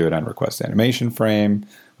you could do it on request animation frame,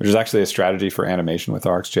 which is actually a strategy for animation with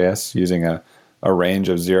RxJS, using a range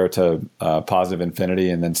of 0 to positive infinity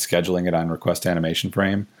and then scheduling it on request animation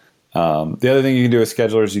frame. The other thing you can do with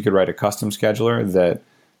schedulers, you could write a custom scheduler that,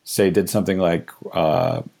 say, did something like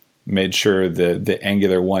made sure the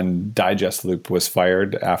Angular 1 digest loop was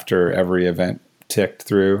fired after every event ticked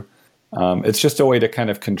through. It's just a way to kind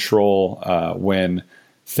of control when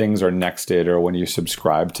things are nexted or when you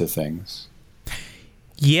subscribe to things.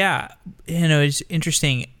 Yeah, it's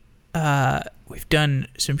interesting. We've done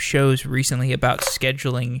some shows recently about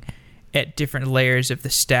scheduling at different layers of the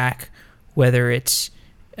stack, whether it's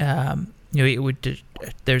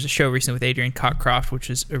there's a show recently with Adrian Cockcroft, which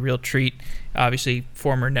is a real treat. Obviously,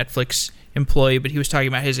 former Netflix employee, but he was talking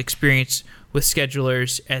about his experience with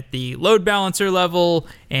schedulers at the load balancer level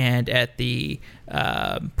and at the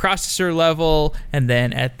processor level, and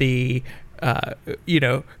then at the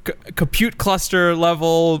compute cluster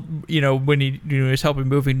level. When he was helping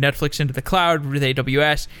moving Netflix into the cloud with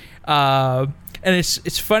AWS, and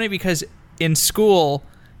it's funny because in school,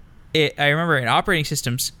 I remember in operating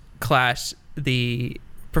systems class, the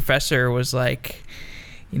professor was like,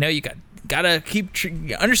 you got gotta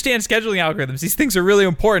understand scheduling algorithms. These things are really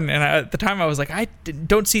important. And at the time, I was like,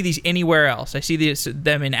 don't see these anywhere else. I see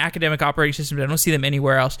them in academic operating systems. I don't see them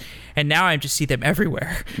anywhere else. And now I just see them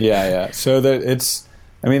everywhere. Yeah. So that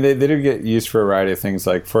they do get used for a variety of things.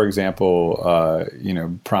 Like, for example,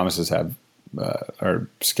 promises are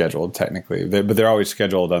scheduled technically, but they're always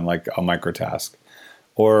scheduled on like a microtask.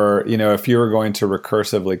 Or, if you were going to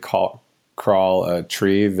recursively crawl a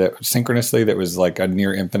tree that synchronously that was like a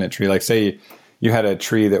near infinite tree, like say you had a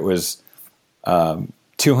tree that was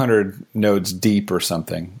 200 nodes deep or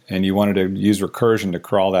something, and you wanted to use recursion to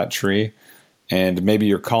crawl that tree, and maybe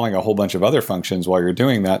you're calling a whole bunch of other functions while you're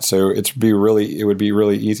doing that, so it would be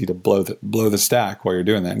really easy to blow the stack while you're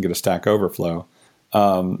doing that and get a stack overflow.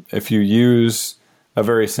 If you use a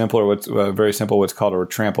very simple what's called a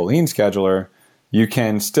trampoline scheduler, you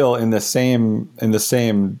can still in the same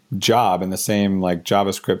job, in the same like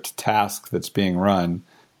JavaScript task that's being run,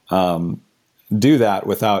 do that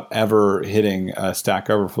without ever hitting a Stack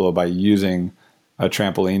Overflow by using a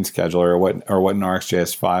trampoline scheduler, or what in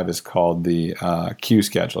RxJS 5 is called the queue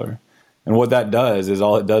scheduler. And what that does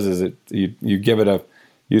is you give it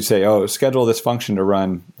you say, oh, schedule this function to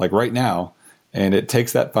run like right now, and it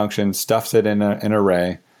takes that function, stuffs it in an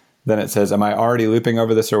array. Then it says, am I already looping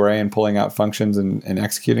over this array and pulling out functions and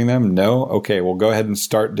executing them? No? Okay, well, go ahead and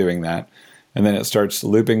start doing that. And then it starts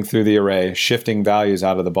looping through the array, shifting values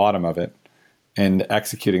out of the bottom of it, and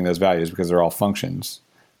executing those values because they're all functions.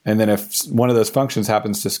 And then if one of those functions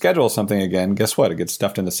happens to schedule something again, guess what? It gets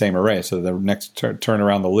stuffed in the same array. So the next turn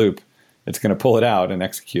around the loop, it's going to pull it out and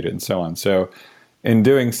execute it and so on. So in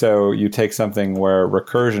doing so, you take something where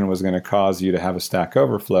recursion was going to cause you to have a Stack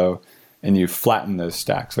Overflow, and you flatten those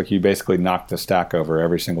stacks. Like you basically knock the stack over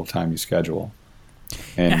every single time you schedule.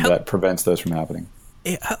 And that prevents those from happening.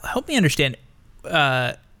 Help me understand.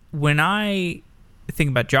 When I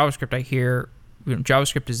think about JavaScript, I hear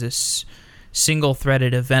JavaScript is this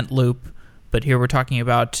single-threaded event loop, but here we're talking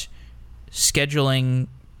about scheduling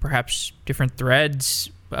perhaps different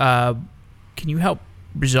threads. Can you help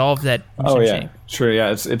resolve that? Oh, yeah. Sure,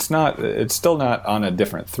 yeah. It's still not on a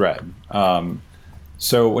different thread.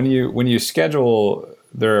 So when you schedule,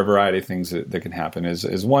 there are a variety of things that can happen.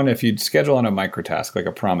 Is one, if you schedule on a microtask like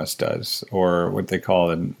a promise does, or what they call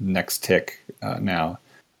a next tick now,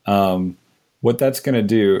 what that's going to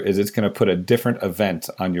do is it's going to put a different event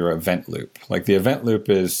on your event loop. Like the event loop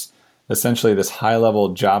is essentially this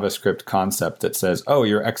high-level JavaScript concept that says, oh,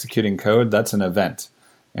 you're executing code, that's an event.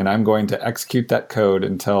 And I'm going to execute that code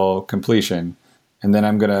until completion. And then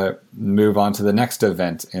I'm going to move on to the next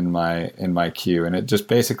event in my queue. And it just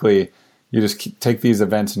basically, you just take these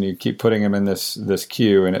events and you keep putting them in this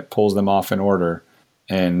queue, and it pulls them off in order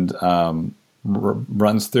and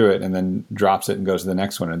runs through it and then drops it and goes to the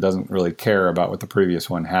next one. It doesn't really care about what the previous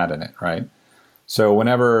one had in it, right? So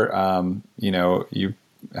whenever you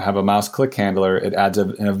have a mouse click handler, it adds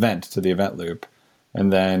an event to the event loop.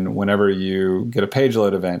 And then whenever you get a page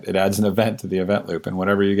load event, it adds an event to the event loop. And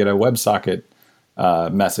whenever you get a WebSocket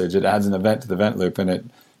message, it adds an event to the event loop, and it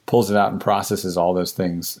pulls it out and processes all those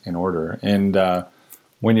things in order. And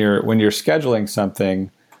when you're scheduling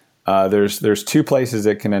something, there's two places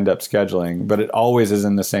it can end up scheduling, but it always is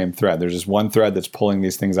in the same thread. There's just one thread that's pulling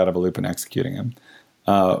these things out of a loop and executing them.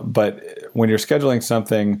 But when you're scheduling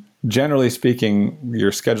something, generally speaking,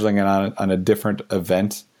 you're scheduling it on a different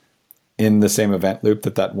event in the same event loop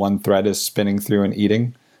that one thread is spinning through and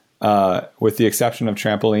eating. With the exception of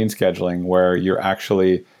trampoline scheduling, where you're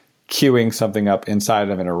actually queuing something up inside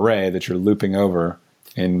of an array that you're looping over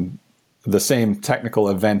in the same technical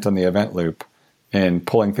event on the event loop and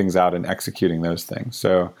pulling things out and executing those things.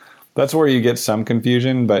 So that's where you get some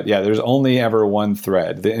confusion. But yeah, there's only ever one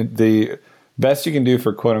thread. The best you can do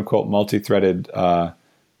for quote-unquote multi-threaded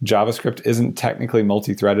JavaScript isn't technically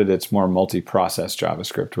multi-threaded. It's more multi-process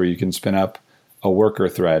JavaScript, where you can spin up a worker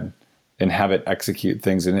thread and have it execute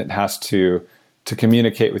things, and it has to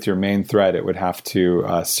communicate with your main thread. It would have to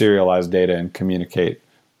serialize data and communicate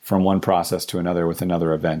from one process to another with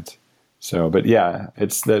another event. So, but yeah,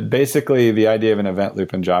 it's basically the idea of an event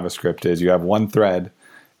loop in JavaScript is you have one thread,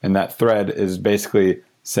 and that thread is basically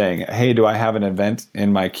saying, hey, do I have an event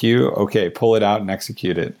in my queue? Okay, pull it out and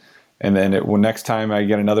execute it. And then next time I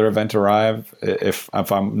get another event arrive, if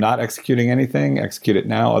I'm not executing anything, execute it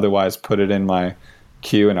now. Otherwise, put it in my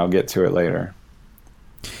queue and I'll get to it later.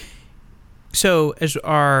 So as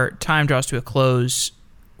our time draws to a close,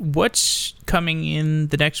 what else is coming in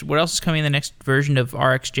the next version of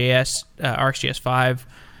RxJS, RxJS 5?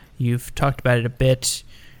 You've talked about it a bit.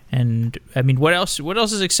 And I mean, what else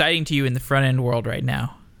is exciting to you in the front end world right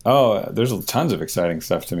now? Oh, there's tons of exciting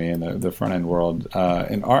stuff to me in the front end world.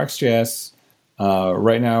 In RxJS,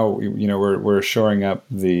 right now, we're shoring up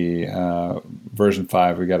the version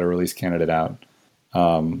 5. We got a release candidate out.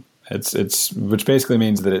 It's which basically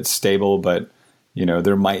means that it's stable, but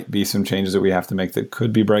there might be some changes that we have to make that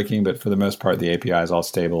could be breaking. But for the most part, the API is all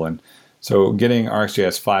stable, and so getting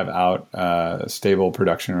RxJS 5 out, stable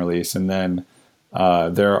production release, and then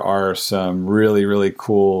there are some really, really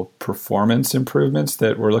cool performance improvements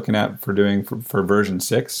that we're looking at for doing for version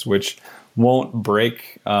 6, which won't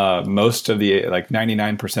break most of the, like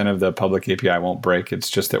 99% of the public API won't break. It's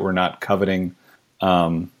just that we're not coveting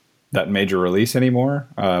that major release anymore,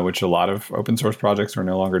 which a lot of open source projects are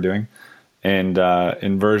no longer doing. And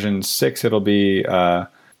in version 6, it'll be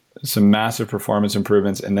some massive performance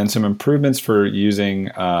improvements, and then some improvements for using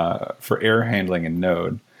for error handling in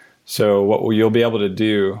Node. So what you'll be able to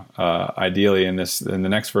do, ideally in the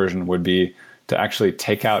next version, would be to actually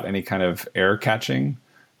take out any kind of error catching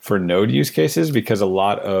for Node use cases, because a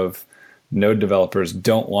lot of Node developers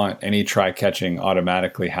don't want any try catching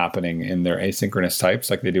automatically happening in their asynchronous types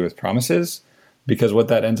like they do with promises, because what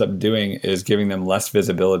that ends up doing is giving them less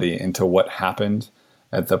visibility into what happened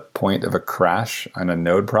at the point of a crash on a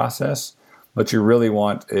Node process. What you really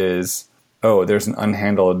want is, oh, there's an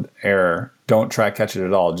unhandled error. Don't try catch it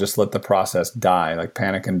at all. Just let the process die, like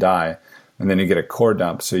panic and die. And then you get a core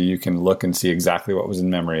dump so you can look and see exactly what was in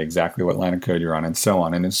memory, exactly what line of code you're on, and so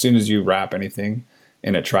on. And as soon as you wrap anything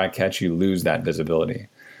in a try catch, you lose that visibility.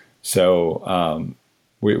 So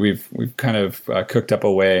we've kind of cooked up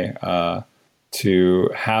a way to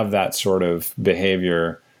have that sort of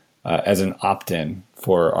behavior as an opt-in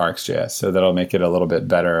for RxJS. So that'll make it a little bit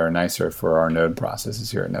better or nicer for our Node processes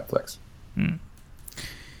here at Netflix.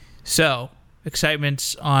 So,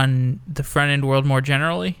 excitements on the front-end world more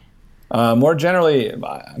generally? More generally,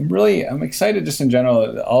 I'm excited just in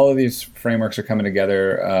general. All of these frameworks are coming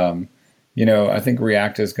together. I think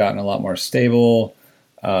React has gotten a lot more stable.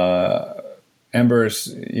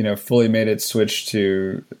 Ember's, fully made its switch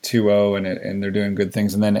to 2.0, and they're doing good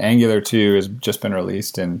things. And then Angular 2 has just been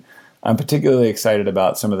released, and I'm particularly excited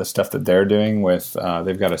about some of the stuff that they're doing with.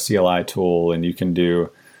 They've got a CLI tool, and you can do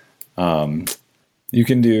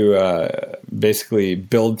basically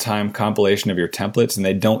build time compilation of your templates, and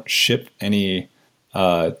they don't ship any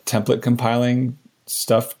template compiling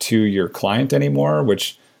stuff to your client anymore,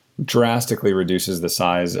 which drastically reduces the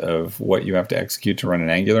size of what you have to execute to run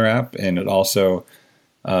an Angular app. And it also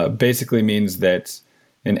basically means that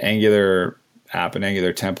an Angular app, an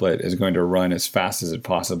Angular template, is going to run as fast as it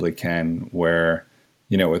possibly can, where,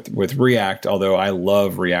 with React, although I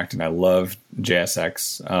love React and I love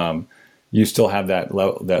JSX, you still have that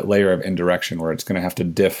layer of indirection where it's going to have to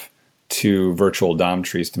diff to virtual DOM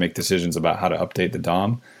trees to make decisions about how to update the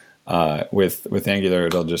DOM. With Angular,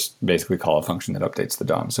 it'll just basically call a function that updates the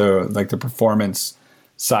DOM. So like the performance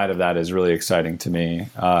side of that is really exciting to me.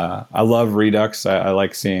 I love Redux. I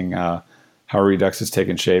like seeing how Redux has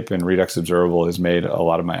taken shape, and Redux Observable has made a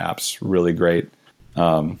lot of my apps really great.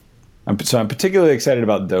 I'm particularly excited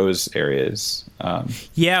about those areas.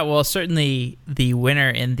 Yeah, well, certainly the winner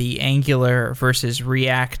in the Angular versus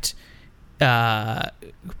React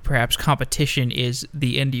perhaps competition is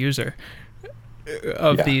the end user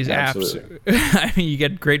of these apps. I mean, you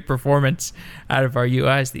get great performance out of our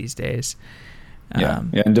UIs these days.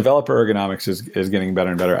 And developer ergonomics is getting better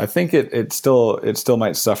and better. I think it still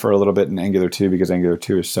might suffer a little bit in Angular 2 because Angular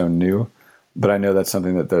 2 is so new, but I know that's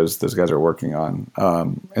something that those guys are working on.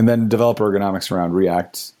 And then developer ergonomics around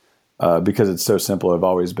React, because it's so simple,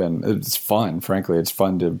 it's fun. Frankly, it's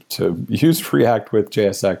fun to use React with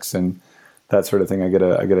JSX and that sort of thing. I get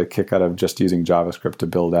a kick out of just using JavaScript to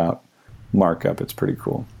build out markup. It's pretty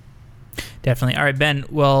cool. Definitely. All right, Ben.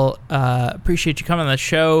 Well, appreciate you coming on the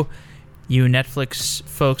show. You Netflix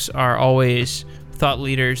folks are always thought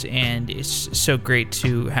leaders, and it's so great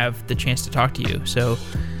to have the chance to talk to you. So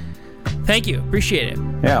thank you. Appreciate it.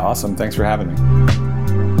 Yeah, awesome. Thanks for having me.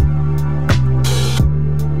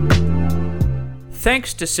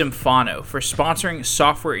 Thanks to Symphono for sponsoring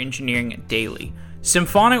Software Engineering Daily.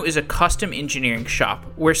 Symphono is a custom engineering shop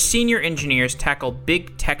where senior engineers tackle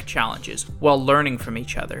big tech challenges while learning from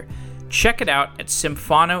each other. Check it out at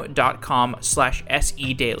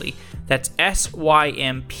symphono.com/sedaily. That's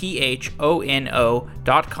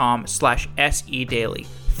symphono.com/sedaily.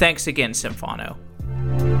 Thanks again, Symphono.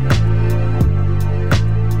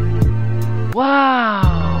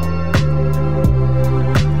 Wow.